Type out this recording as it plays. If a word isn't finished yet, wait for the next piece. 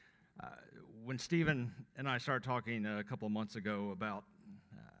Uh, when Stephen and I started talking a couple of months ago about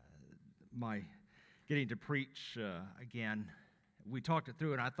my getting to preach again, we talked it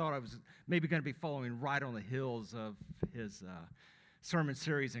through, and I thought I was maybe going to be following right on the heels of his sermon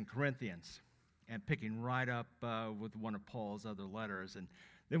series in Corinthians and picking right up with one of Paul's other letters. And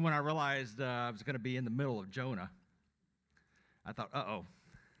then when I realized I was going to be in the middle of Jonah, I thought, uh-oh.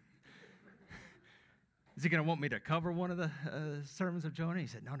 Is he going to want me to cover one of the sermons of Jonah? He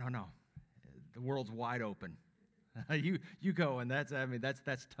said, no. The world's wide open. you go, and that's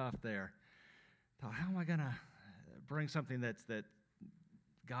tough there. So how am I going to bring something that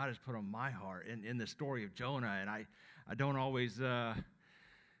God has put on my heart in the story of Jonah? And I don't always, I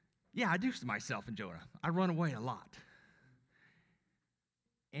do myself in Jonah. I run away a lot.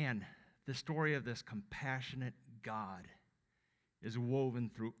 And the story of this compassionate God is woven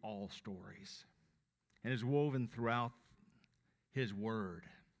through all stories and is woven throughout His Word.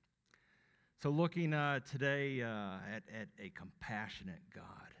 So looking today at a compassionate God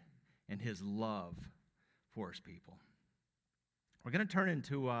and His love for His people. We're going to turn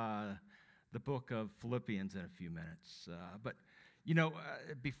into the book of Philippians in a few minutes. But,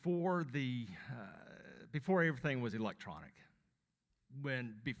 before everything was electronic,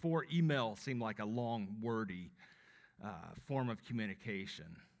 before email seemed like a long, wordy form of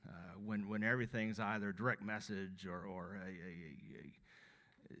communication, when everything's either direct message or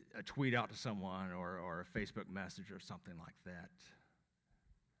a tweet out to someone or a Facebook message or something like that.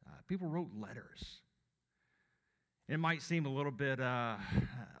 People wrote letters. It might seem a little bit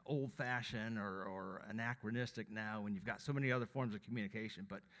old-fashioned or anachronistic now when you've got so many other forms of communication,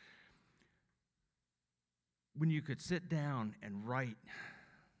 but when you could sit down and write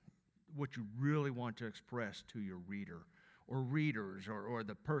what you really want to express to your reader or readers or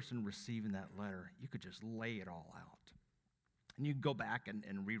the person receiving that letter, you could just lay it all out. And you can go back and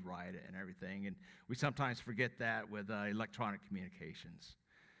rewrite it and everything. And we sometimes forget that with electronic communications.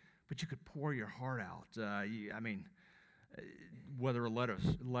 But you could pour your heart out. Whether a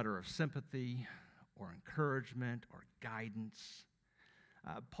letter of sympathy or encouragement or guidance.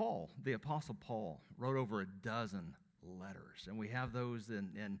 Paul, the Apostle Paul, wrote over a dozen letters. And we have those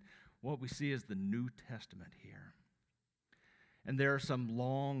in what we see as the New Testament here. And there are some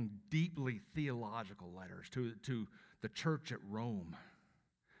long, deeply theological letters to the church at Rome,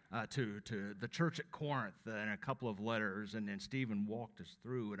 to the church at Corinth, and a couple of letters, and Stephen walked us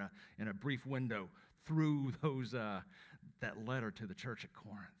through in a brief window through that letter to the church at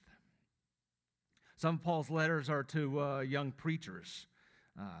Corinth. Some of Paul's letters are to young preachers,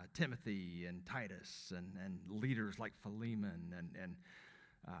 Timothy and Titus, and leaders like Philemon, and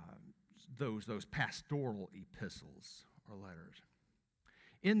those pastoral epistles or letters.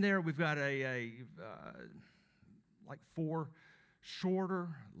 In there, we've got like 4 shorter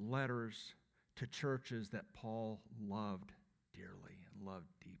letters to churches that Paul loved dearly and loved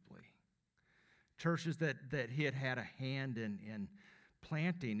deeply. Churches that he had a hand in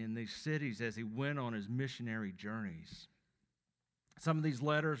planting in these cities as he went on his missionary journeys. Some of these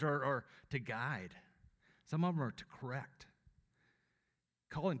letters are to guide. Some of them are to correct.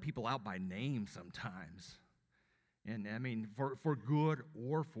 Calling people out by name sometimes. And for good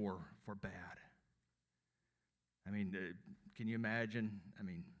or for bad. Can you imagine,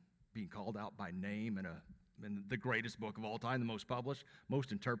 being called out by name in the greatest book of all time, the most published,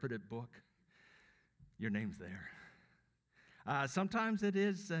 most interpreted book? Your name's there. Sometimes it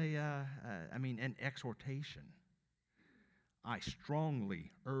is an exhortation. I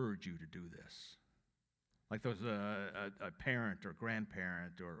strongly urge you to do this. Like those a parent or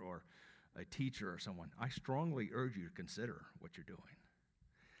grandparent or a teacher or someone. I strongly urge you to consider what you're doing.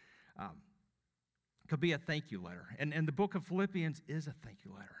 Could be a thank you letter. And the book of Philippians is a thank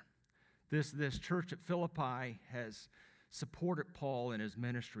you letter. This church at Philippi has supported Paul in his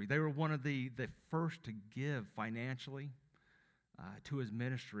ministry. They were one of the first to give financially to his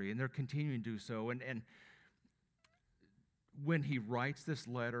ministry, and they're continuing to do so. And when he writes this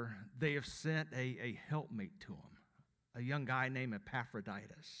letter, they have sent a helpmate to him, a young guy named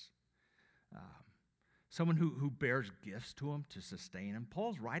Epaphroditus, someone who bears gifts to him to sustain him.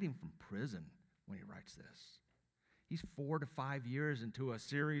 Paul's writing from prison when he writes this. He's 4 to 5 years into a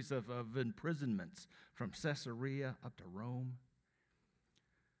series of imprisonments from Caesarea up to Rome.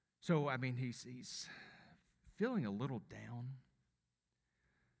 So, he's feeling a little down.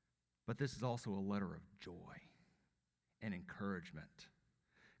 But this is also a letter of joy and encouragement.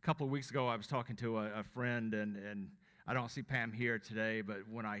 A couple of weeks ago, I was talking to a friend, and I don't see Pam here today, but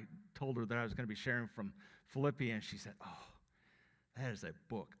when I told her that I was going to be sharing from Philippians, she said, "Oh, that is a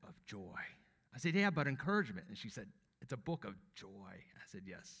book of joy." I said, "Yeah, but encouragement." And she said, "It's a book of joy." I said,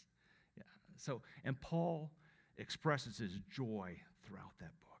 "Yes, And Paul expresses his joy throughout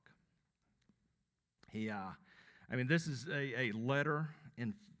that book. This is a letter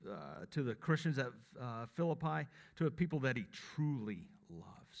to the Christians at Philippi, to a people that he truly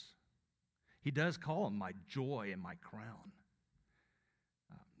loves. He does call them my joy and my crown.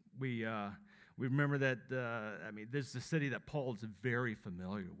 We remember that, this is a city that Paul is very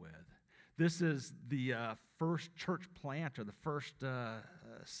familiar with. This is the first church plant, or the first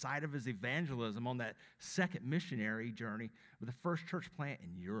site of his evangelism on that second missionary journey, with the first church plant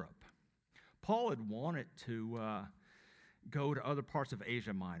in Europe. Paul had wanted to go to other parts of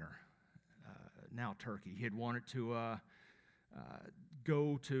Asia Minor, now Turkey. He had wanted to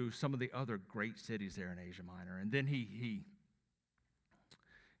go to some of the other great cities there in Asia Minor. And then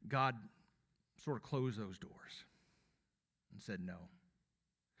God sort of closed those doors and said no.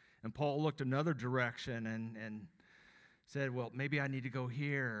 And Paul looked another direction and said, well, maybe I need to go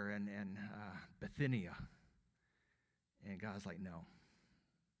here and Bithynia. And God's like, no.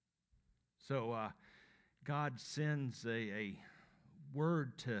 So God sends a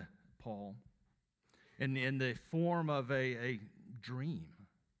word to Paul in the form of a dream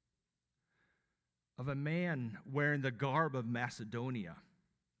of a man wearing the garb of Macedonia,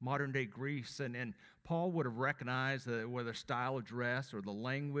 modern-day Greece. And Paul would have recognized whether style of dress or the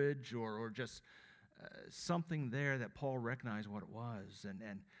language or just something there that Paul recognized what it was.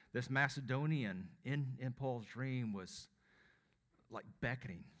 And this Macedonian in Paul's dream was like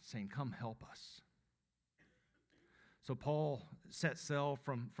beckoning, saying, come help us. So Paul set sail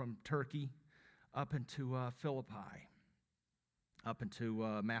from Turkey up into Philippi, up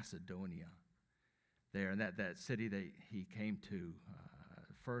into Macedonia there. And that city that he came to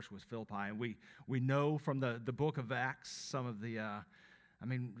first was Philippi. And we know from the book of Acts some of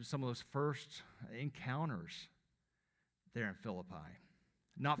some of those first encounters there in Philippi.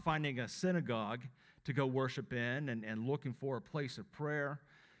 Not finding a synagogue to go worship in and looking for a place of prayer,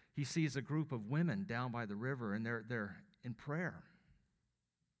 he sees a group of women down by the river, and they're in prayer.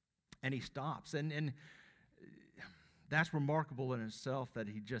 And he stops. And that's remarkable in itself, that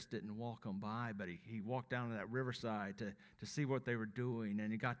he just didn't walk on by, but he walked down to that riverside to see what they were doing,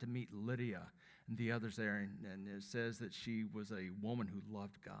 and he got to meet Lydia and the others there, and it says that she was a woman who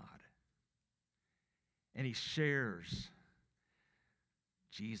loved God. And he shares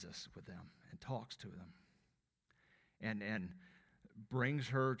Jesus with them and talks to them and brings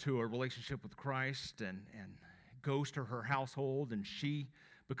her to a relationship with Christ and goes to her household, and she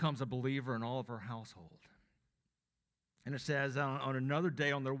becomes a believer in all of her household. And it says on another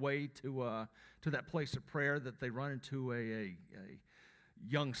day on their way to that place of prayer that they run into a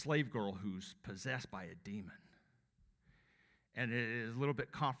young slave girl who's possessed by a demon. And it is a little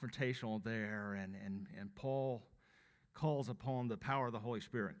bit confrontational there, and Paul calls upon the power of the Holy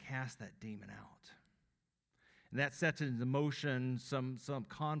Spirit and casts that demon out. And that sets into motion some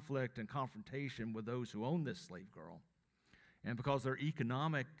conflict and confrontation with those who own this slave girl. And because their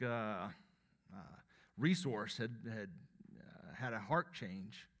economic resource had a heart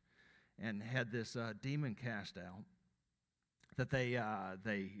change and had this demon cast out, that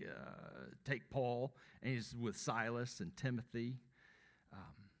they take Paul, and he's with Silas and Timothy,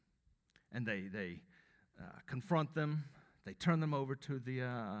 and they confront them. They turn them over to the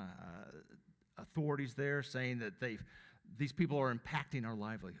authorities there, saying that these people are impacting our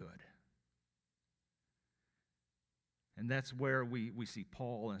livelihood. And that's where we see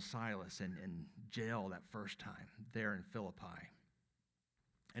Paul and Silas in jail that first time there in Philippi.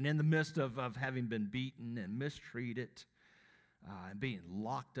 And in the midst of having been beaten and mistreated, and being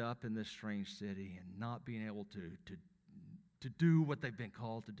locked up in this strange city and not being able to do what they've been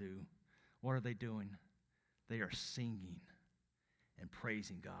called to do, what are they doing? They are singing and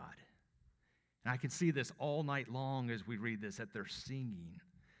praising God. And I can see this all night long as we read this, that they're singing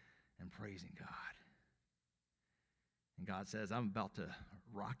and praising God. And God says, I'm about to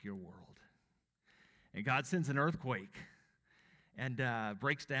rock your world. And God sends an earthquake and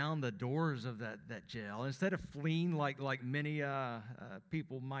breaks down the doors of that jail. And instead of fleeing like many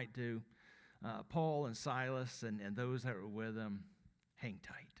people might do, Paul and Silas and those that were with them hang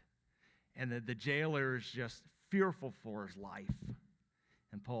tight. And the jailer is just fearful for his life.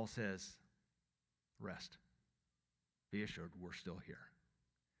 And Paul says, rest. Be assured we're still here.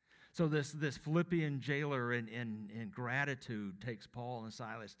 So this Philippian jailer in gratitude takes Paul and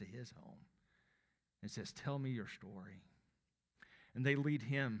Silas to his home and says, tell me your story. And they lead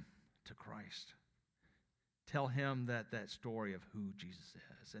him to Christ. Tell him that story of who Jesus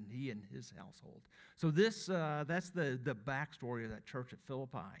is, and he and his household. So that's the backstory of that church at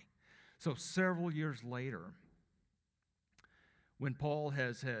Philippi. So several years later, when Paul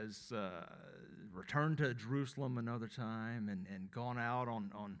has returned to Jerusalem another time and gone out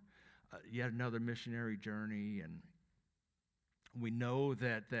on yet another missionary journey, and we know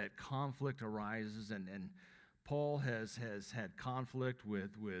that conflict arises, and Paul has had conflict with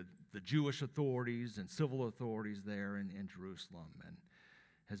the Jewish authorities and civil authorities there in Jerusalem, and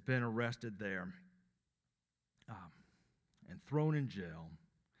has been arrested there and thrown in jail.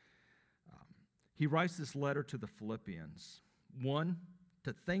 He writes this letter to the Philippians, one,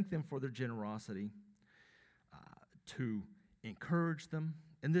 to thank them for their generosity, to encourage them.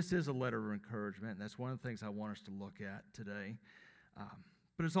 And this is a letter of encouragement, and that's one of the things I want us to look at today.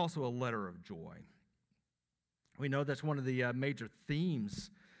 But it's also a letter of joy. We know that's one of the major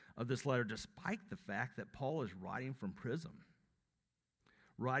themes of this letter, despite the fact that Paul is writing from prison,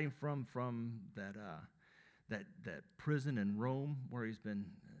 writing from that prison in Rome where he's been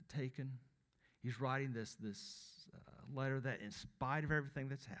taken. He's writing this letter that, in spite of everything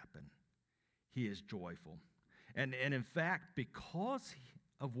that's happened, he is joyful. And in fact, because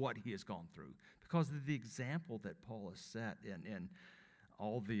of what he has gone through, because of the example that Paul has set in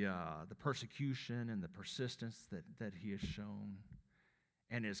all the persecution and the persistence that he has shown,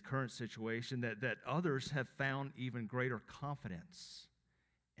 and his current situation, that others have found even greater confidence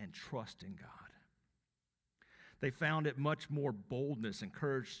and trust in God. They found it much more boldness and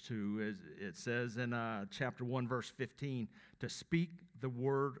courage to, as it says in chapter 1, verse 15, to speak the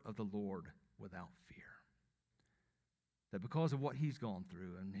word of the Lord without fear. That because of what he's gone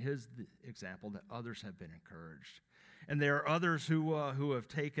through and his example, that others have been encouraged. And there are others who have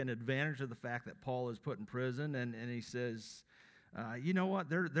taken advantage of the fact that Paul is put in prison, and he says, you know what,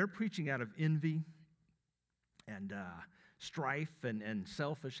 they're preaching out of envy and strife and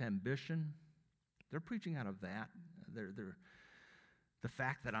selfish ambition. They're preaching out of that. They're the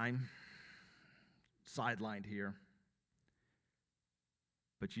fact that I'm sidelined here.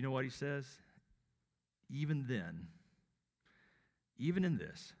 But you know what he says? Even then, even in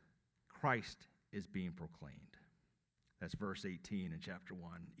this, Christ is being proclaimed. That's verse 18 in chapter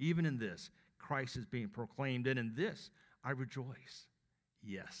 1. Even in this, Christ is being proclaimed, and in this I rejoice.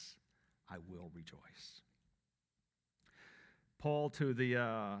 Yes, I will rejoice. Paul, to the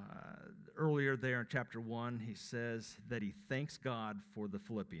earlier there in chapter 1, he says that he thanks God for the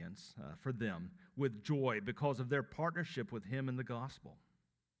Philippians, for them, with joy because of their partnership with him in the gospel.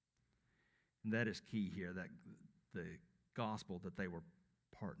 And that is key here, that the gospel that they were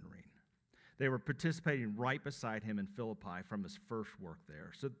partnering. They were participating right beside him in Philippi from his first work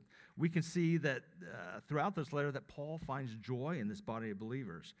there. So we can see that throughout this letter that Paul finds joy in this body of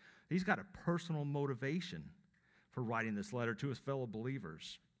believers. He's got a personal motivation for writing this letter to his fellow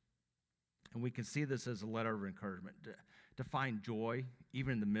believers. And we can see this as a letter of encouragement, to find joy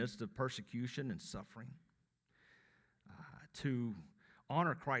even in the midst of persecution and suffering, to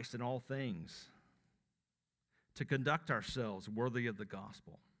honor Christ in all things, to conduct ourselves worthy of the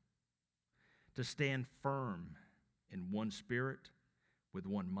gospel, to stand firm in one spirit, with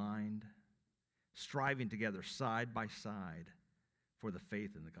one mind, striving together side by side for the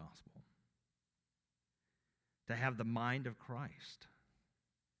faith in the gospel. To have the mind of Christ,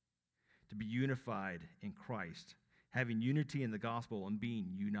 to be unified in Christ, having unity in the gospel and being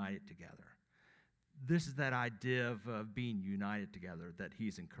united together. This is that idea of being united together that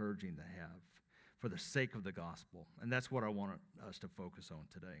he's encouraging to have for the sake of the gospel. And that's what I want us to focus on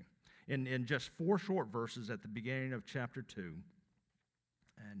today. In just 4 short verses at the beginning of chapter 2,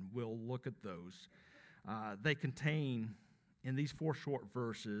 and we'll look at those, they contain, in these 4 short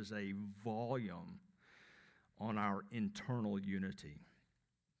verses, a volume on our internal unity.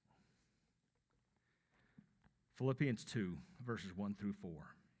 Philippians 2, verses 1 through 4.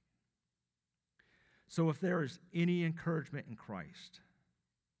 So if there is any encouragement in Christ,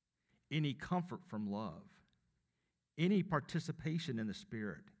 any comfort from love, any participation in the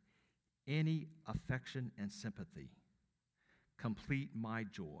Spirit, any affection and sympathy, complete my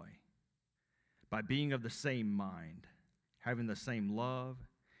joy by being of the same mind, having the same love,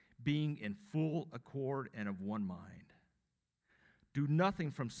 being in full accord and of one mind. Do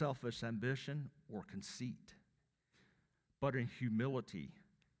nothing from selfish ambition or conceit, but in humility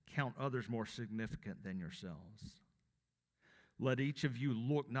count others more significant than yourselves. Let each of you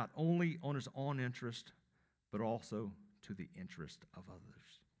look not only on his own interest, but also to the interest of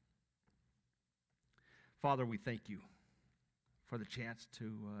others. Father, we thank you for the chance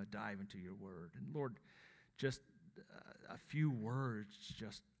to dive into your word. And Lord, just a few words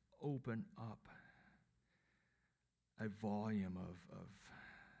just open up a volume of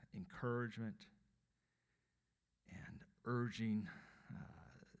encouragement and urging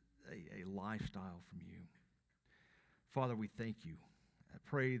a lifestyle from you. Father, we thank you. I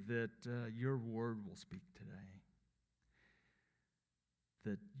pray that your word will speak today,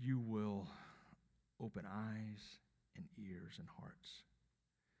 that you will open eyes and ears and hearts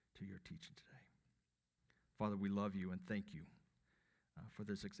to your teaching today. Father, we love you and thank you for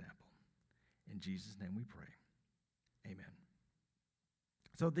this example. In Jesus' name we pray. Amen.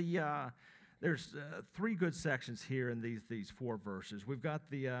 So there's three good sections here in these four verses. We've got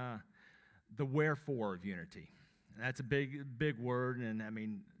the wherefore of unity. And that's a big word, and I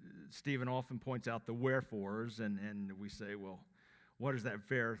mean, Stephen often points out the wherefores, and we say, well, what is that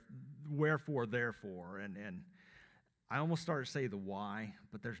wherefore, therefore? And I almost started to say the why,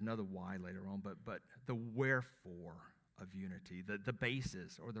 but there's another why later on, but the wherefore of unity, the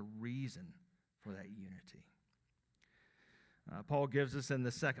basis or the reason for that unity. Paul gives us in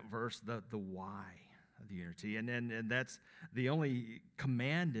the second verse the why of the unity, and that's the only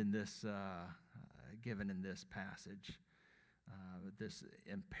command in this given in this passage, this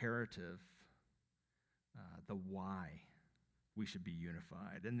imperative, the why we should be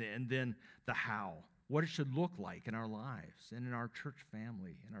unified, and then the how, what it should look like in our lives and in our church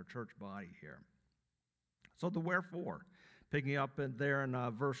family, in our church body here. So the wherefore, picking up there in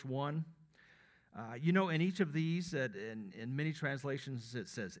verse 1, in each of these, in many translations, it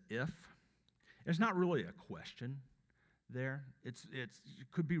says if. It's not really a question there. It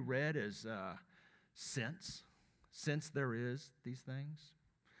could be read as since there is these things,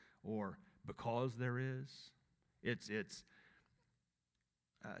 or because there is. It's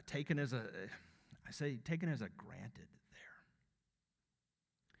taken as taken as a granted there.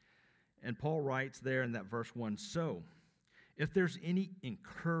 And Paul writes there in that verse 1, so if there's any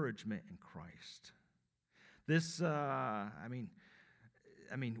encouragement in Christ, this,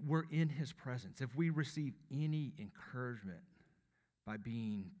 we're in his presence. If we receive any encouragement by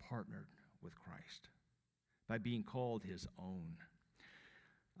being partnered with Christ, by being called his own.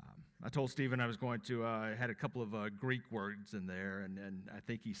 I told Stephen I was going to, had a couple of Greek words in there, and I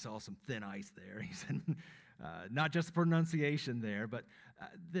think he saw some thin ice there. He said, not just the pronunciation there, but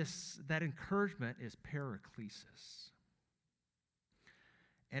that encouragement is paraklesis.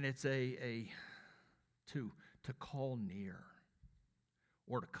 And it's to call near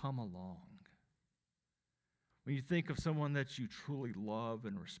or to come along. When you think of someone that you truly love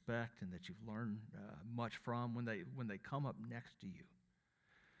and respect and that you've learned much from, when they come up next to you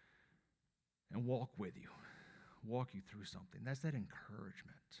and walk with you, walk you through something, that's that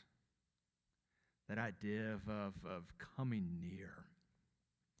encouragement, that idea of coming near.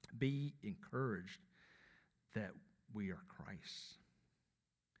 Be encouraged that we are Christ.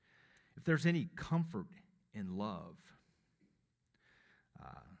 If there's any comfort in love,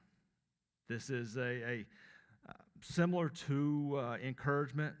 this is a similar to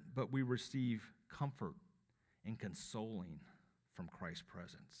encouragement, but we receive comfort and consoling from Christ's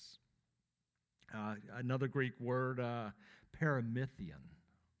presence. Another Greek word, paramithion.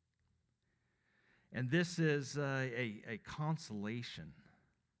 And this is a consolation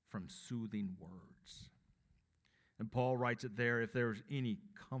from soothing words. And Paul writes it there, if there's any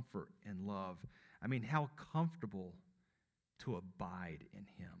comfort in love. I mean, how comfortable to abide in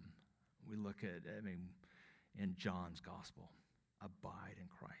him. We look at, in John's gospel, abide in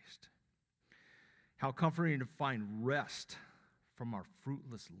Christ. How comforting to find rest from our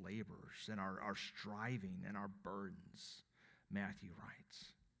fruitless labors and our striving and our burdens, Matthew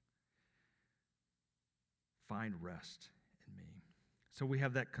writes. Find rest in me. So we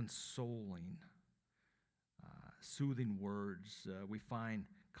have that consoling, soothing words. We find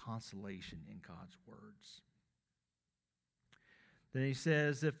consolation in God's words. Then he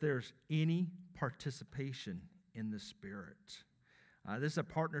says, if there's any participation in the Spirit. This is a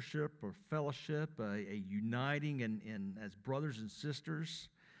partnership or fellowship, a uniting in as brothers and sisters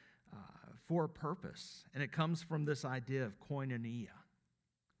for a purpose. And it comes from this idea of koinonia,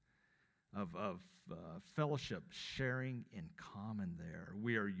 of fellowship, sharing in common there.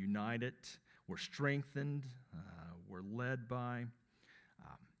 We are united, we're strengthened, we're led by.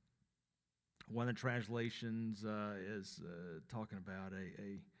 One of the translations is talking about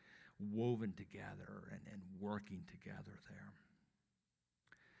a woven together and working together there.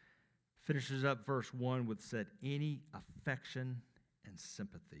 Finishes up verse 1 with said, any affection and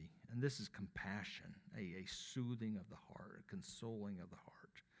sympathy. And this is compassion, a soothing of the heart, a consoling of the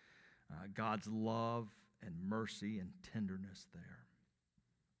heart. God's love and mercy and tenderness there.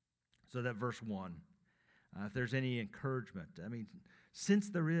 So that verse 1, if there's any encouragement, since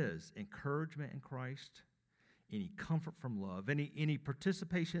there is encouragement in Christ, any comfort from love, any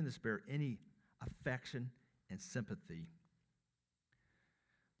participation in the Spirit, any affection and sympathy.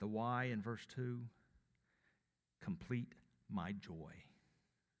 The why in verse 2, complete my joy.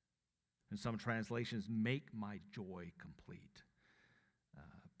 In some translations, make my joy complete.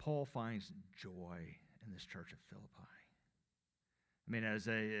 Paul finds joy in this church of Philippi. I mean, as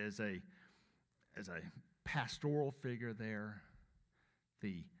a pastoral figure there,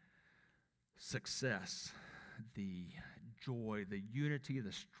 the success, the joy, the unity,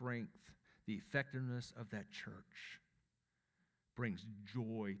 the strength, the effectiveness of that church brings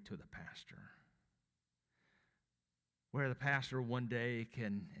joy to the pastor. Where the pastor one day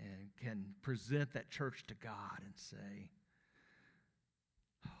can present that church to God and say,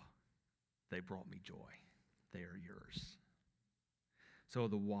 oh, they brought me joy. They are yours. So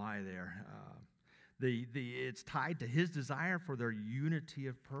the why there, it's tied to his desire for their unity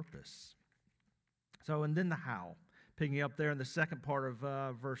of purpose. So, and then the how. Picking up there in the second part of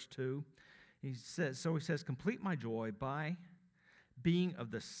verse 2, he says, complete my joy by being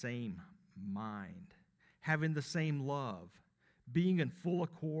of the same mind, having the same love, being in full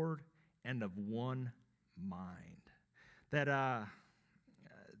accord and of one mind. That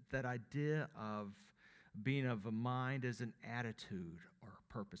idea of being of a mind is an attitude or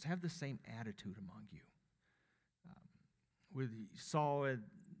a purpose. Have the same attitude among you. We saw in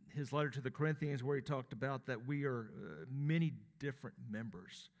his letter to the Corinthians where he talked about that we are many different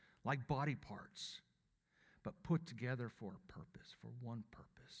members, like body parts, but put together for a purpose, for one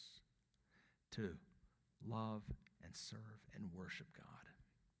purpose, to love and serve and worship God.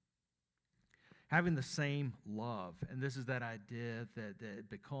 Having the same love, and this is that idea that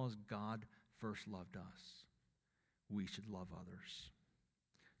because God first loved us, we should love others.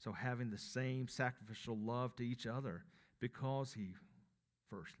 So having the same sacrificial love to each other because he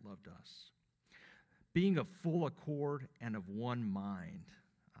first loved us. Being of full accord and of one mind.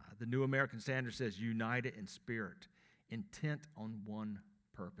 The New American Standard says united in spirit, intent on one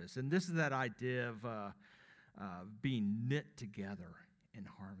purpose. And this is that idea of being knit together in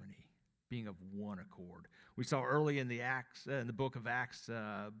harmony, being of one accord. We saw early in the book of Acts,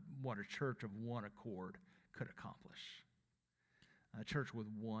 what a church of one accord could accomplish. A church with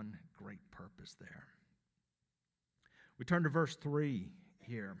one great purpose there. We turn to verse 3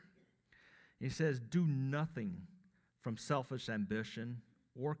 here. He says, do nothing from selfish ambition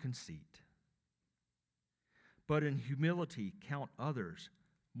or conceit, but in humility count others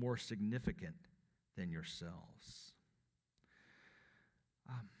more significant than yourselves.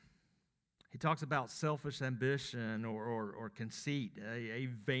 He talks about selfish ambition or conceit, a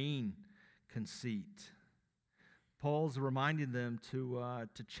vain conceit. Paul's reminding them to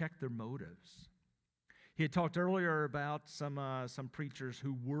check their motives. He had talked earlier about some preachers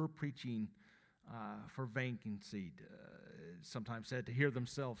who were preaching for vain conceit, sometimes said to hear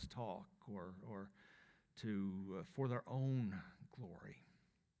themselves talk or for their own glory.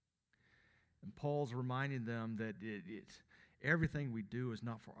 And Paul's reminding them that everything we do is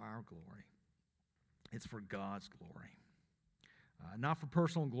not for our glory. It's for God's glory. Not for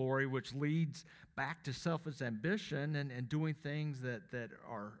personal glory, which leads back to selfish ambition and doing things that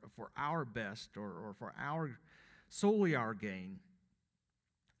are for our best or for solely our gain.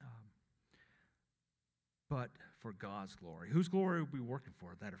 But for God's glory. Whose glory are we working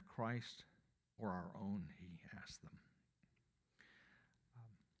for? That of Christ or our own, he asked them.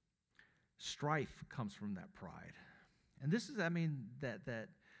 Strife comes from that pride. And this is, that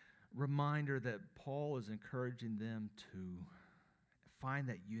reminder that Paul is encouraging them to find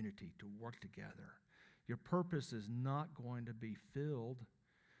that unity, to work together. Your purpose is not going to be filled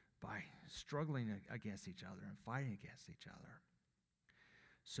by struggling against each other and fighting against each other.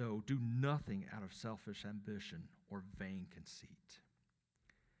 So do nothing out of selfish ambition or vain conceit.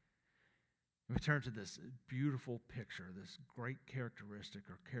 We turn to this beautiful picture, this great characteristic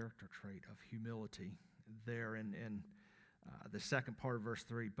or character trait of humility there in the second part of verse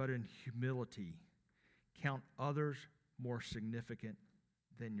 3. But in humility, count others more significant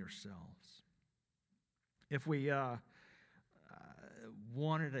than yourselves. If we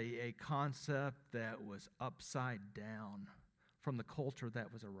wanted a concept that was upside down from the culture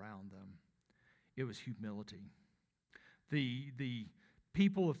that was around them, it was humility. The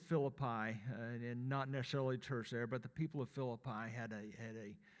people of Philippi, and not necessarily church there, but the people of Philippi had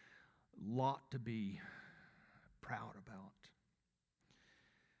a lot to be proud about.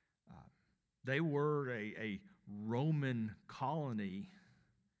 They were a Roman colony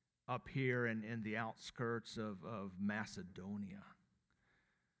up here in the outskirts of Macedonia,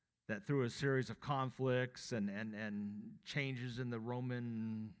 that through a series of conflicts and changes in the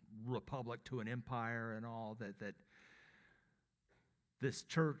Roman Republic to an empire and all, that this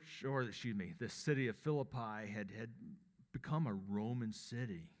this city of Philippi had become a Roman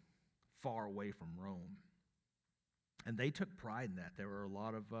city far away from Rome. And they took pride in that. There were a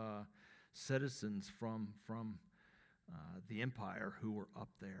lot of citizens from the empire who were up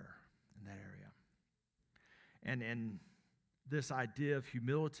there in that area. And this idea of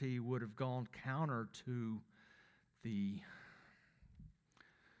humility would have gone counter to the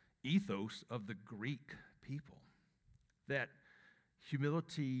ethos of the Greek people, that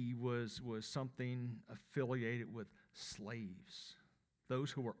humility was something affiliated with slaves,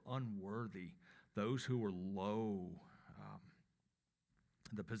 those who were unworthy, those who were low,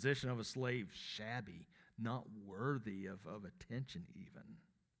 the position of a slave shabby, not worthy of attention even.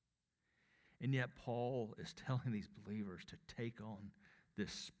 And yet Paul is telling these believers to take on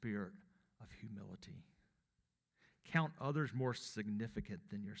this spirit of humility. Count others more significant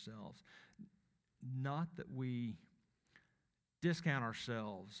than yourselves. Not that we discount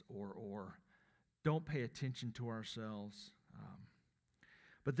ourselves or don't pay attention to ourselves,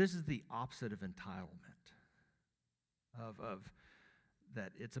 but this is the opposite of entitlement, of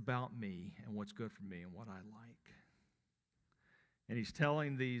that it's about me and what's good for me and what I like. And he's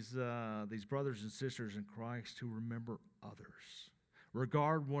telling these brothers and sisters in Christ to remember others.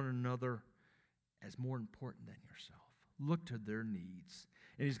 Regard one another as more important than yourself. Look to their needs.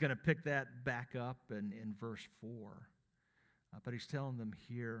 And he's going to pick that back up in verse 4. But he's telling them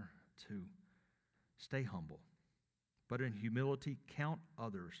here to stay humble. But in humility, count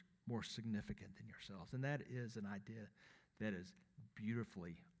others more significant than yourselves. And that is an idea that is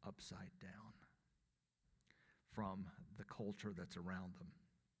beautifully upside down from the culture that's around them.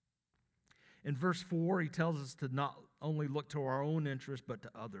 In verse 4, he tells us to not only look to our own interests, but to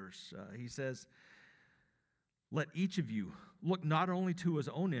others. He says, let each of you look not only to his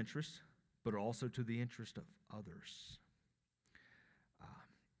own interests, but also to the interest of others.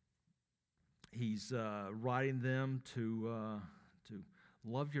 He's writing them to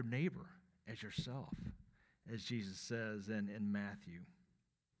love your neighbor as yourself, as Jesus says in Matthew.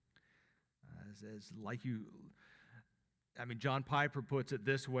 John Piper puts it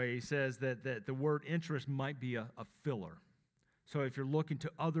this way. He says that the word interest might be a filler. So if you're looking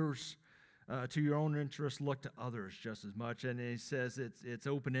to others, to your own interest, look to others just as much. And he says it's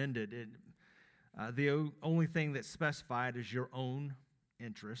open-ended. The only thing that's specified is your own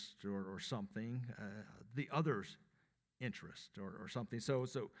interest or something, the other's interest or something. So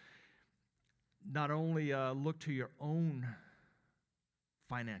not only look to your own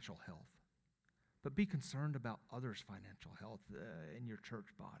financial health, but be concerned about others' financial health in your church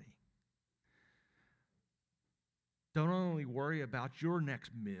body. Don't only worry about your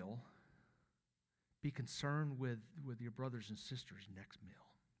next meal, be concerned with your brothers and sisters' next meal.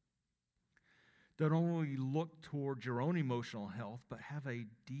 Don't only look towards your own emotional health, but have a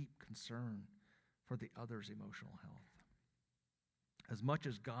deep concern for the other's emotional health. As much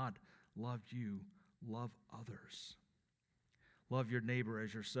as God loved you, love others. Love your neighbor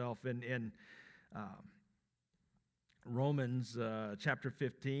as yourself. In Romans chapter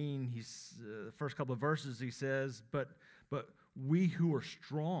 15, the first couple of verses, he says, but we who are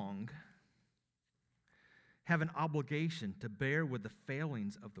strong have an obligation to bear with the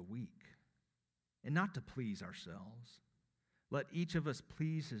failings of the weak, and not to please ourselves. Let each of us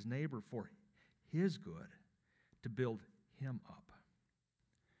please his neighbor for his good, to build him up.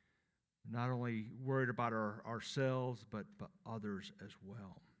 Not only worried about ourselves, but others as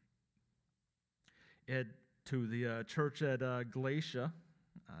well. To the church at Galatia,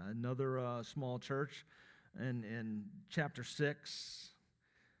 another small church, in chapter 6,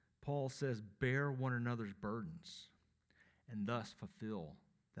 Paul says, bear one another's burdens, and thus fulfill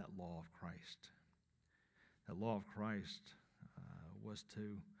that law of Christ. The law of Christ was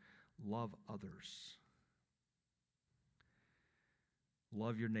to love others.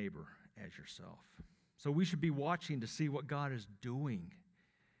 Love your neighbor as yourself. So we should be watching to see what God is doing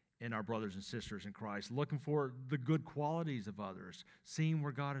in our brothers and sisters in Christ, looking for the good qualities of others, seeing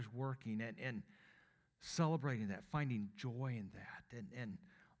where God is working, and celebrating that, finding joy in that, and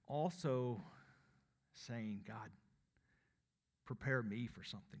also saying, God, prepare me for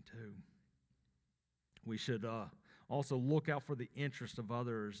something too. We should also look out for the interest of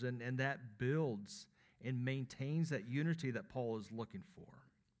others, and that builds and maintains that unity that Paul is looking for.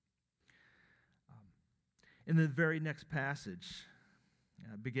 In the very next passage,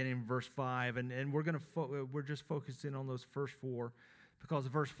 beginning in verse 5, and we're just focusing on those first four, because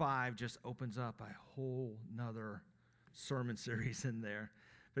verse 5 just opens up a whole nother sermon series in there.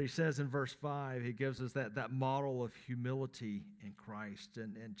 But he says in verse 5, he gives us that model of humility in Christ.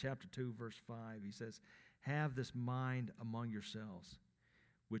 And in chapter 2, verse 5, he says, have this mind among yourselves,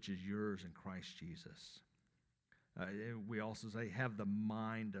 which is yours in Christ Jesus. We also say, have the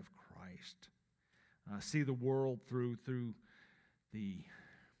mind of Christ. see the world through the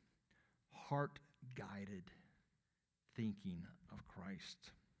heart-guided thinking of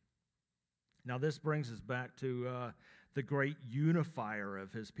Christ. Now, this brings us back to the great unifier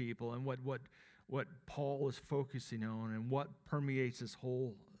of his people and what Paul is focusing on and what permeates his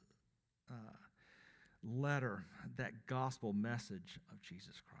whole letter, that gospel message of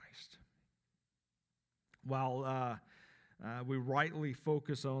Jesus Christ. While we rightly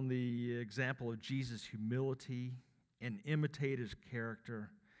focus on the example of Jesus' humility and imitate his character,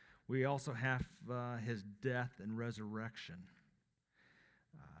 we also have his death and resurrection.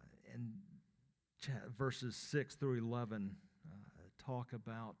 And verses 6 through 11 talk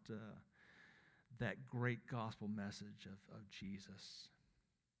about that great gospel message of Jesus.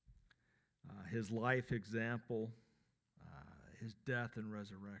 His life example, his death and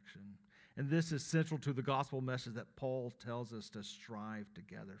resurrection. And this is central to the gospel message that Paul tells us to strive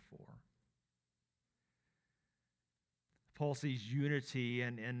together for. Paul sees unity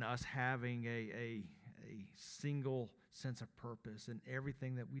in us having a single sense of purpose in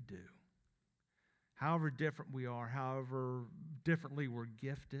everything that we do. However different we are, however differently we're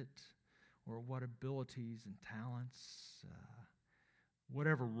gifted, or what abilities and talents,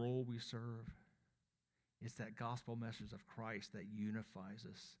 whatever role we serve, it's that gospel message of Christ that unifies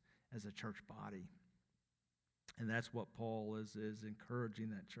us as a church body. And that's what Paul is encouraging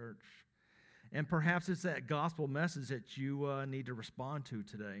that church. And perhaps it's that gospel message that you need to respond to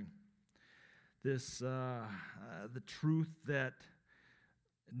today. This, the truth that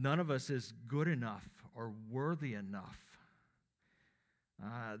none of us is good enough or worthy enough,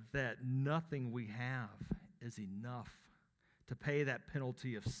 that nothing we have is enough to pay that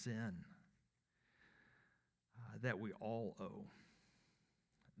penalty of sin that we all owe.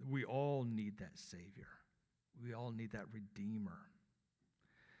 We all need that Savior. We all need that Redeemer.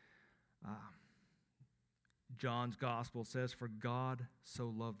 John's Gospel says, "For God so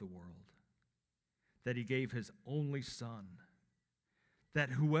loved the world that he gave his only Son,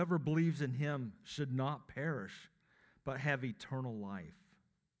 that whoever believes in him should not perish, but have eternal life.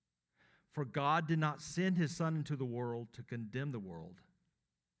 For God did not send his Son into the world to condemn the world,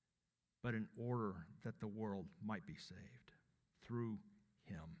 but in order that the world might be saved through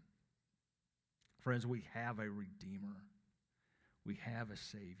him." Friends, we have a Redeemer. We have a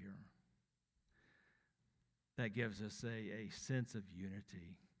Savior. That gives us a sense of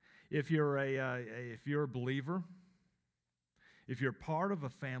unity. If you're a believer, if you're part of a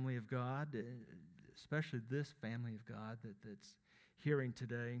family of God, especially this family of God that's hearing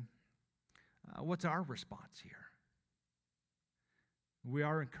today, what's our response here? We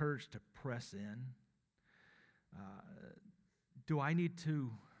are encouraged to press in. Do I need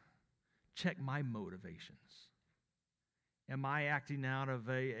to check my motivations? Am I acting out of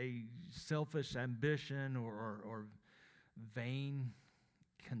a selfish ambition or vain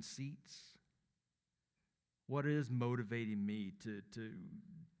conceits? What is motivating me to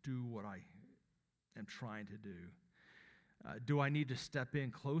do what I am trying to do? Do I need to step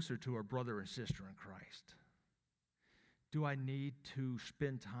in closer to a brother and sister in Christ? Do I need to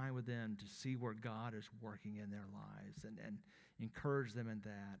spend time with them to see where God is working in their lives and encourage them in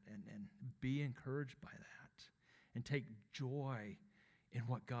that and be encouraged by that and take joy in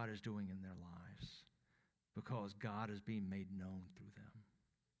what God is doing in their lives because God is being made known through them?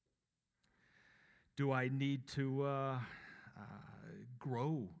 Do I need to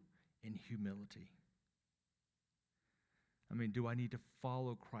grow in humility? I mean, do I need to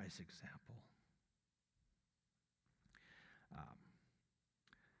follow Christ's example?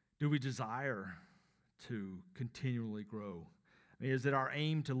 Do we desire to continually grow? I mean, is it our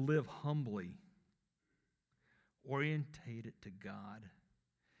aim to live humbly, orientated to God,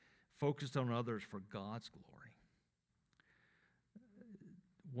 focused on others for God's glory?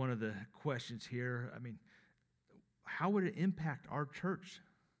 One of the questions here, I mean, how would it impact our church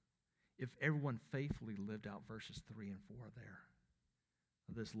if everyone faithfully lived out verses 3 and 4 there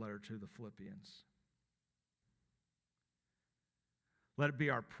of this letter to the Philippians? Let it be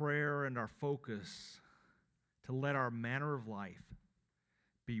our prayer and our focus to let our manner of life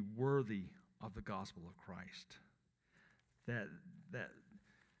be worthy of the gospel of Christ. That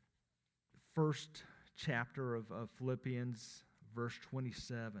first chapter of Philippians, verse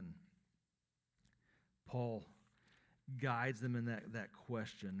 27, Paul guides them in that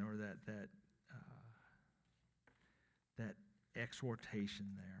question or that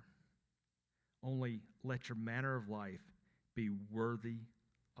exhortation there. Only let your manner of life be worthy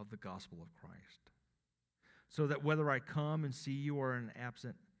of the gospel of Christ, so that whether I come and see you or am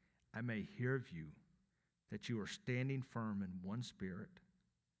absent, I may hear of you, that you are standing firm in one spirit,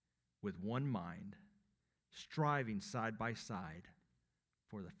 with one mind, striving side by side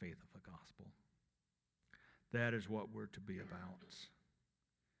for the faith of the gospel. That is what we're to be about.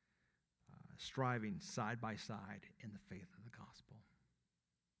 Striving side by side in the faith of the gospel.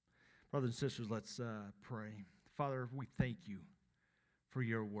 Brothers and sisters, let's pray. Father, we thank you for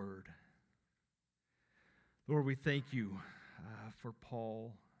your word. Lord, we thank you for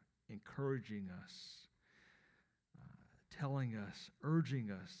Paul encouraging us, telling us,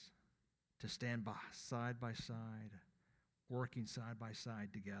 urging us to stand side by side, working side by side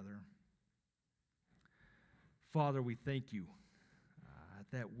together. Father, we thank you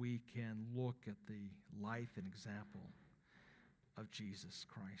that we can look at the life and example of Jesus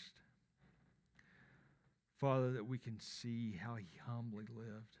Christ. Father, that we can see how he humbly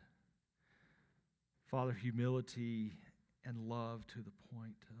lived. Father, humility and love to the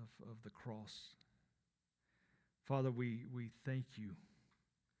point of the cross. Father, we thank you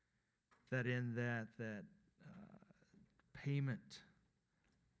that in that payment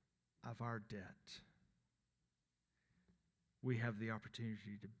of our debt, we have the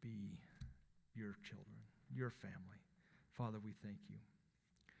opportunity to be your children, your family. Father, we thank you.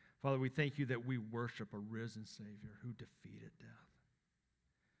 Father, we thank you that we worship a risen Savior who defeated death.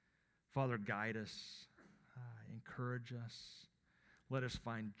 Father, guide us, encourage us. Let us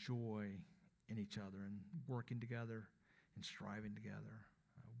find joy in each other and working together and striving together,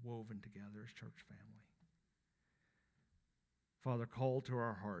 woven together as church family. Father, call to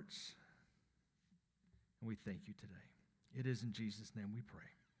our hearts, and we thank you today. It is in Jesus' name we pray.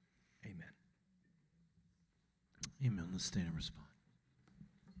 Amen. Amen. Let's stand and respond.